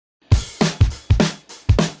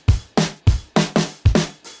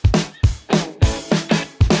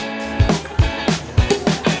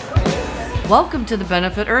Welcome to the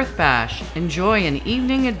Benefit Earth Bash. Enjoy an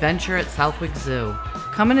evening adventure at Southwick Zoo.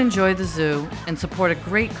 Come and enjoy the zoo and support a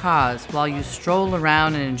great cause while you stroll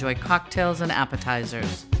around and enjoy cocktails and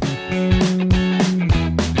appetizers.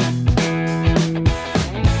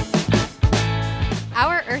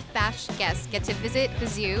 Our Earth Bash guests get to visit the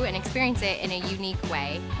zoo and experience it in a unique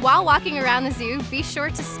way. While walking around the zoo, be sure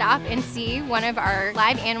to stop and see one of our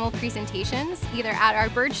live animal presentations, either at our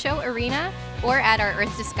bird show arena or at our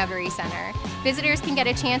Earth Discovery Center. Visitors can get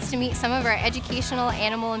a chance to meet some of our educational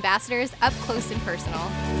animal ambassadors up close and personal.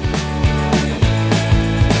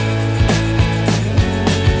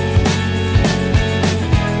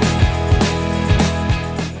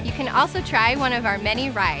 You can also try one of our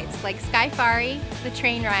many rides like Skyfari, the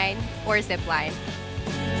train ride, or zip line.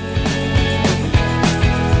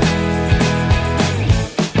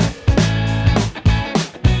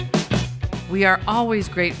 We are always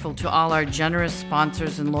grateful to all our generous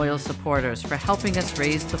sponsors and loyal supporters for helping us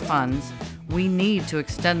raise the funds we need to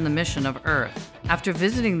extend the mission of Earth. After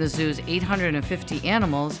visiting the zoo's 850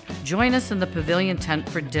 animals, join us in the pavilion tent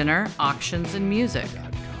for dinner, auctions, and music.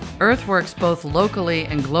 Earth works both locally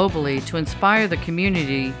and globally to inspire the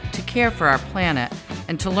community to care for our planet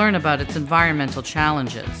and to learn about its environmental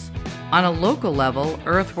challenges. On a local level,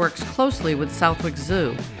 Earth works closely with Southwick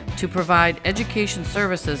Zoo to provide education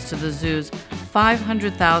services to the zoo's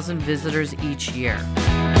 500,000 visitors each year.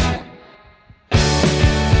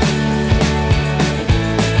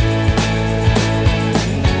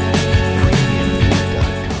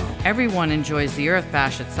 Everyone enjoys the Earth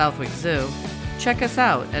Bash at Southwick Zoo. Check us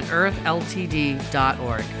out at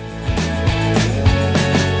earthltd.org.